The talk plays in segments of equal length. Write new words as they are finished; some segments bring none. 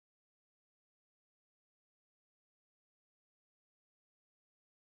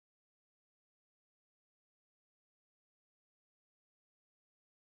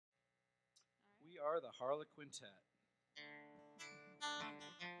are the Harlequintet.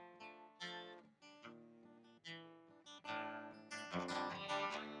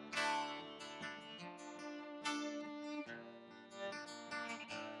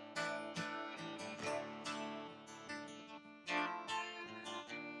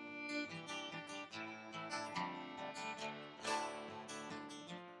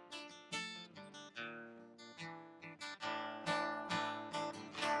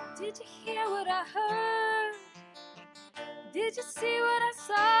 Did you hear what I heard? Did you see what I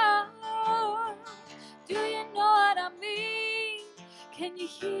saw? Do you know what I mean? Can you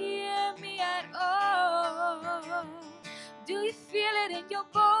hear me at all? Do you feel it in your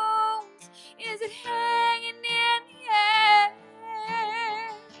bones? Is it hanging in the air?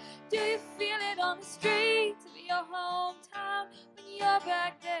 Do you feel it on the streets of your hometown when you're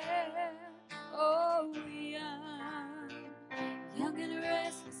back there? Oh, young and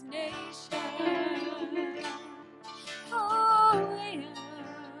restless nation. Oh,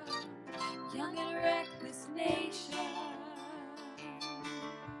 young and reckless nation.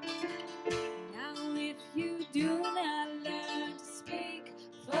 Now if you do not learn to speak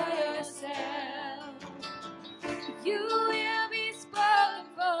for yourself, you will be spoken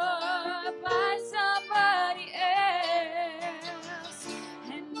for by somebody else.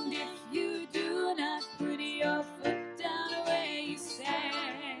 And if you do not put your foot down where you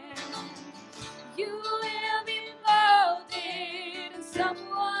stand, you will be molded in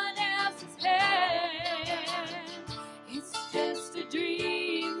someone else's hand. It's just a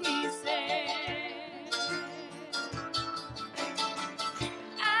dream, he said.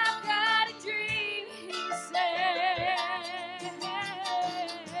 I've got a dream, he said.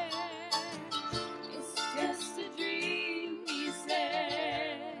 It's just a dream, he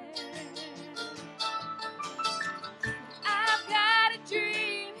said. I've got a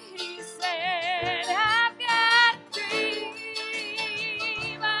dream, he said. I've got a dream.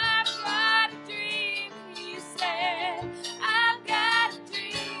 I've got a dream, he said. I've got a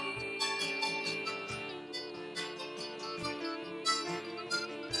dream.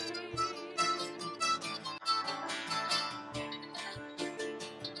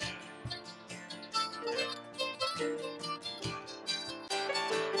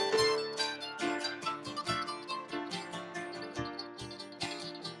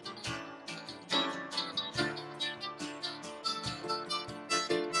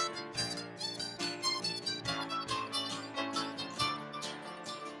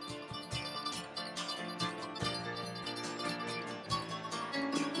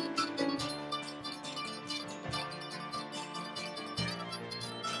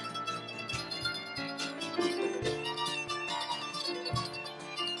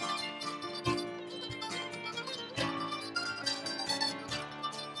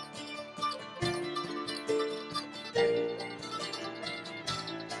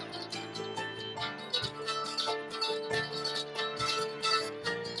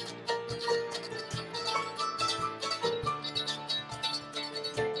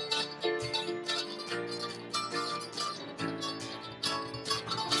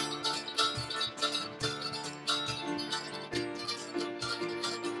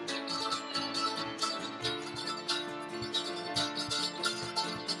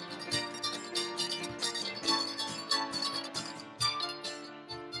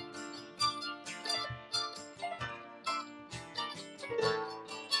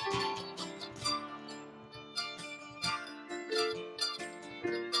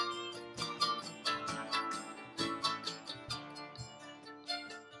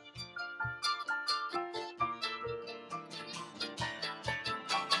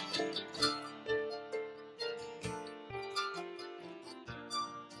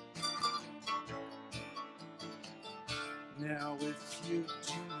 Now if you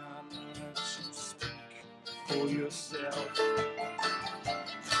do not learn to speak for yourself,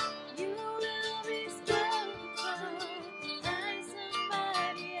 You will be spoken for by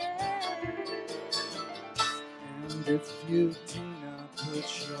somebody else. and if you do not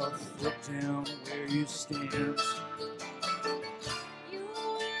put your foot down where you stand, You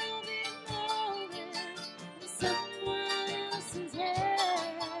will be molded in someone else's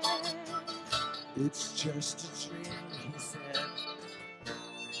hand. it's just a dream, he said.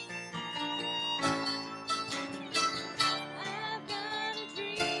 I've got a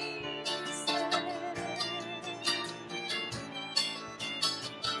dream, he said.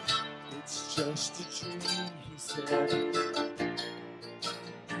 It's just a dream, he said.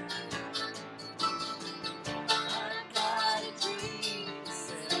 I've got a dream, he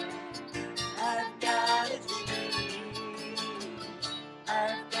said. I've got a dream.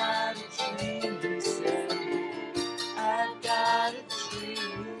 I've got a dream, he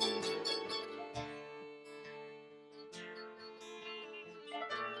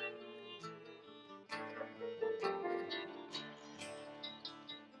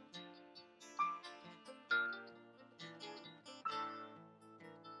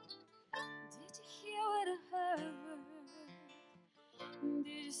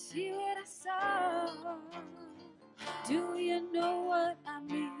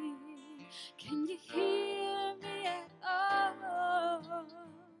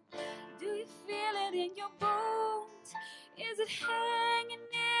bones? Is it hanging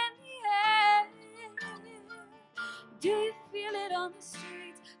in the air? Do you feel it on the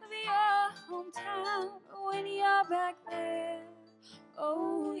streets of your hometown when you're back there?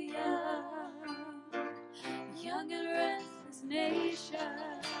 Oh yeah, young and restless nation.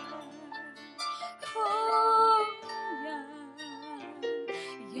 Oh yeah,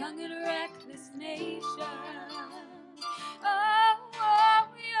 young and reckless nation. Oh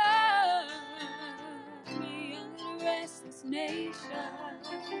yeah, young and restless nation.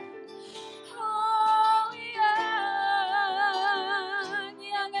 Oh yeah,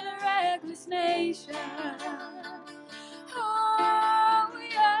 young and reckless nation. Oh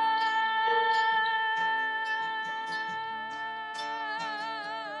yeah.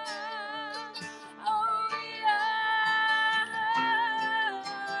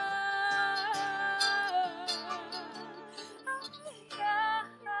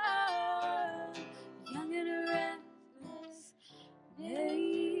 Young and restless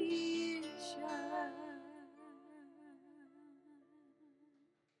nation.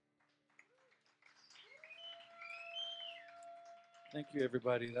 Thank you,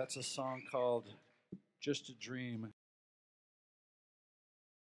 everybody. That's a song called Just a Dream.